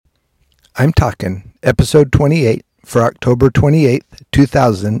I'm Talking, episode 28 for October 28th,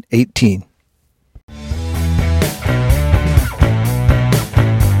 2018.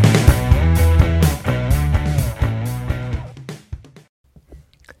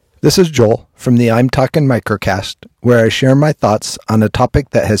 This is Joel from the I'm Talking Microcast, where I share my thoughts on a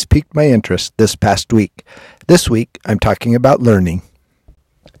topic that has piqued my interest this past week. This week, I'm talking about learning.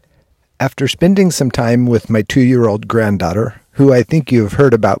 After spending some time with my 2-year-old granddaughter, who I think you've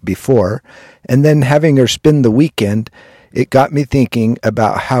heard about before, and then having her spend the weekend, it got me thinking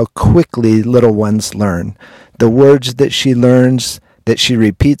about how quickly little ones learn. The words that she learns, that she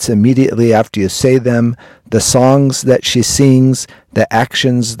repeats immediately after you say them, the songs that she sings, the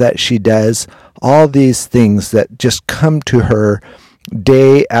actions that she does, all these things that just come to her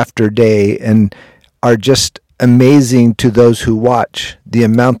day after day and are just amazing to those who watch, the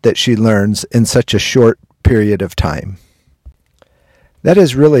amount that she learns in such a short period of time. That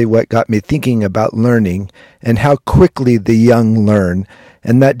is really what got me thinking about learning and how quickly the young learn,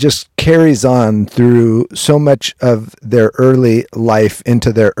 and that just carries on through so much of their early life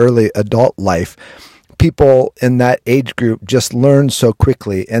into their early adult life. People in that age group just learn so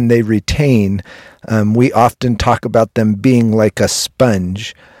quickly and they retain. We often talk about them being like a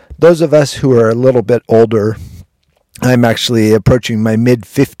sponge. Those of us who are a little bit older, I'm actually approaching my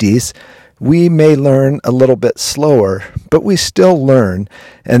mid-50s, we may learn a little bit slower, but we still learn,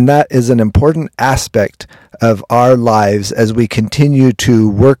 and that is an important aspect of our lives as we continue to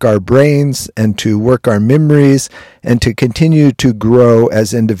work our brains and to work our memories and to continue to grow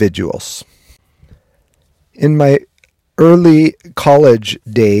as individuals. In my early college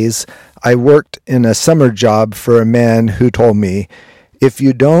days, I worked in a summer job for a man who told me, "If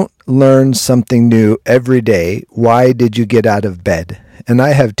you don't learn something new every day, why did you get out of bed?" And I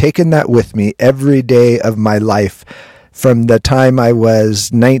have taken that with me every day of my life from the time I was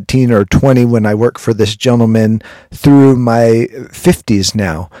 19 or 20 when I worked for this gentleman through my 50s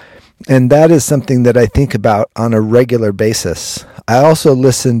now. And that is something that I think about on a regular basis. I also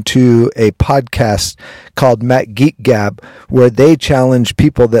listen to a podcast called Matt Geek Gab, where they challenge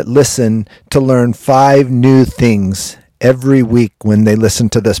people that listen to learn 5 new things every week when they listen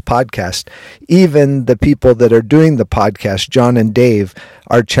to this podcast. Even the people that are doing the podcast, John and Dave,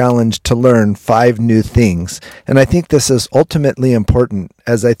 are challenged to learn 5 new things. And I think this is ultimately important,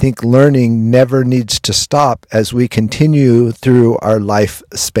 as I think learning never needs to stop as we continue through our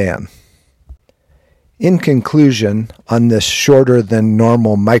lifespan. In conclusion, on this shorter than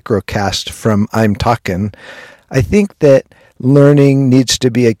normal microcast from I'm Talking, I think that learning needs to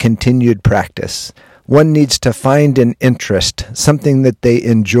be a continued practice. One needs to find an interest, something that they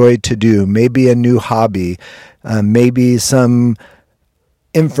enjoy to do, maybe a new hobby, maybe some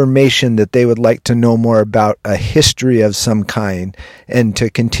information that they would like to know more about, a history of some kind, and to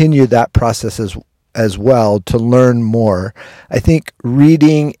continue that process as well to learn more. I think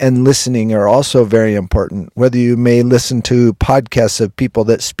reading and listening are also very important, whether you may listen to podcasts of people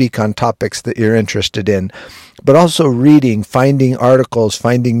that speak on topics that you're interested in, but also reading, finding articles,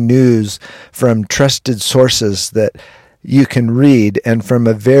 finding news from trusted sources that you can read and from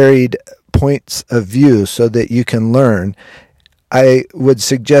a varied points of view so that you can learn. I would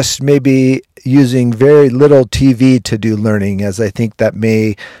suggest maybe using very little TV to do learning, as I think that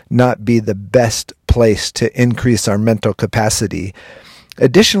may not be the best place to increase our mental capacity.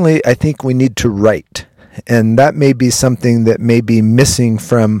 Additionally, I think we need to write, and that may be something that may be missing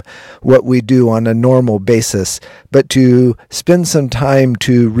from what we do on a normal basis, but to spend some time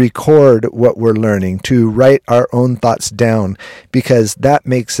to record what we're learning, to write our own thoughts down, because that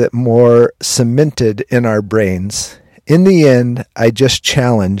makes it more cemented in our brains. In the end, I just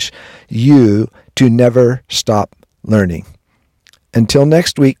challenge you to never stop learning. Until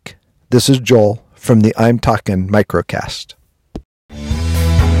next week, this is Joel from the I'm Talking Microcast.